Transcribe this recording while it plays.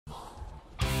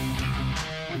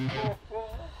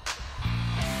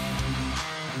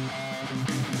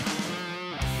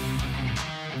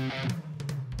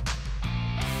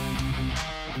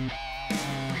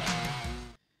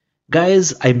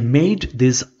Guys, I made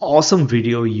this awesome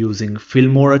video using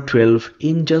Filmora 12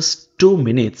 in just 2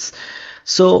 minutes.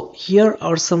 So here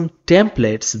are some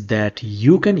templates that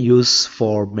you can use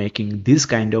for making this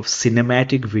kind of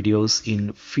cinematic videos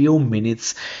in few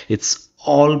minutes. It's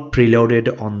all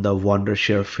preloaded on the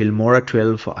Wondershare Filmora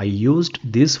 12. I used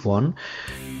this one.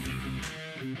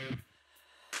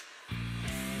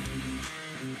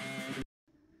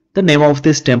 The name of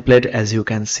this template, as you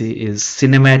can see, is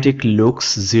Cinematic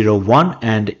Looks 01,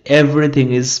 and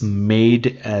everything is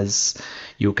made as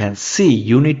you can see.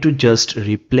 You need to just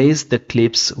replace the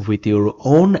clips with your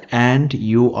own and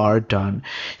you are done.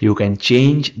 You can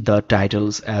change the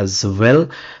titles as well.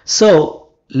 So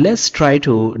let's try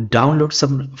to download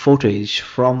some footage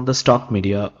from the stock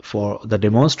media for the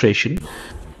demonstration.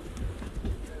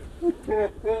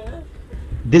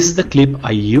 This is the clip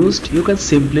I used. You can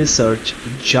simply search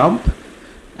jump,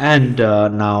 and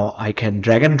now I can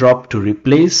drag and drop to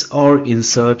replace or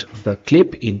insert the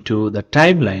clip into the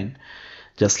timeline,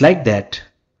 just like that.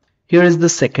 Here is the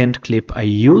second clip I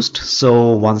used.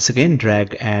 So once again,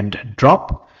 drag and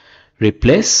drop,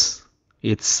 replace.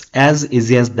 It's as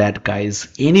easy as that, guys.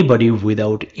 Anybody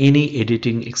without any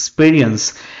editing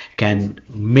experience can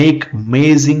make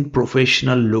amazing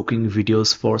professional looking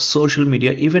videos for social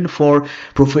media, even for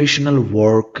professional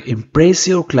work. Impress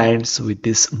your clients with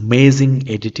this amazing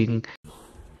editing.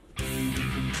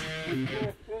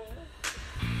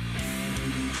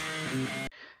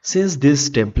 Since these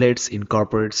templates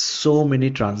incorporate so many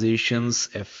transitions,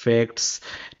 effects,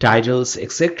 titles,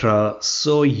 etc.,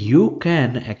 so you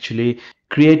can actually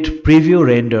create preview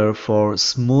render for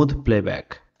smooth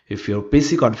playback. If your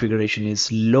PC configuration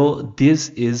is low, this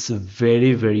is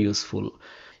very useful.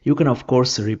 You can of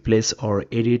course replace or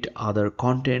edit other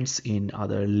contents in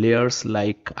other layers,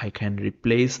 like I can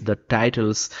replace the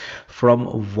titles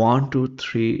from 1 to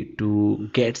 3 to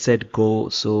get set go.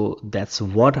 So that's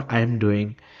what I'm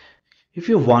doing. If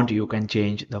you want, you can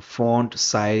change the font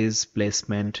size,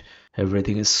 placement.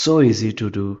 Everything is so easy to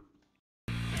do.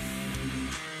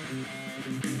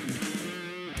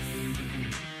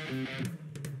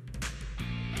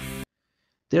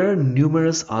 There are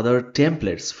numerous other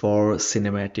templates for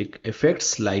cinematic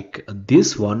effects, like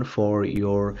this one for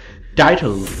your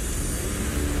title.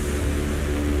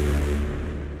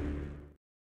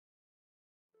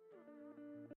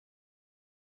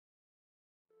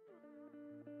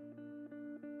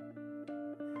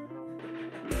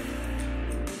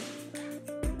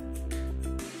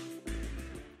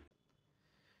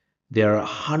 There are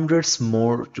hundreds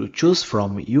more to choose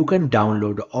from. You can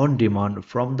download on demand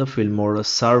from the Filmora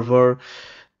server.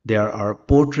 There are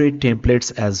portrait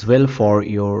templates as well for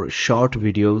your short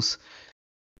videos.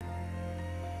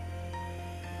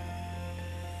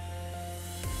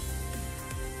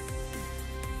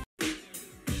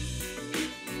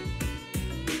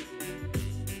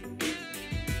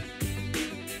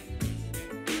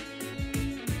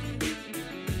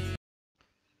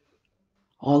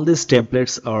 All these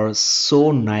templates are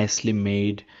so nicely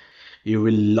made. You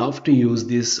will love to use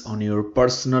this on your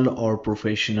personal or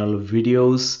professional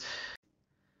videos.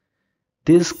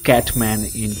 This Catman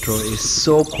intro is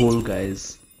so cool,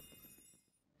 guys.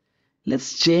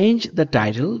 Let's change the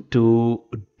title to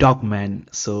Dogman.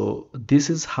 So this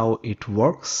is how it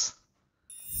works.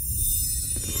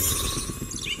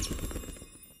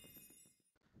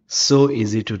 So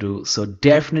easy to do. So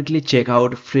definitely check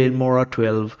out Filmora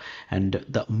 12 and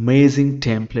the amazing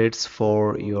templates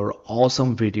for your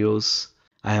awesome videos.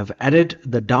 I have added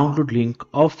the download link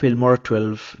of Filmora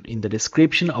 12 in the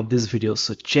description of this video,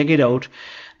 so check it out.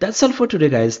 That's all for today,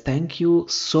 guys. Thank you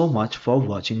so much for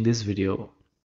watching this video.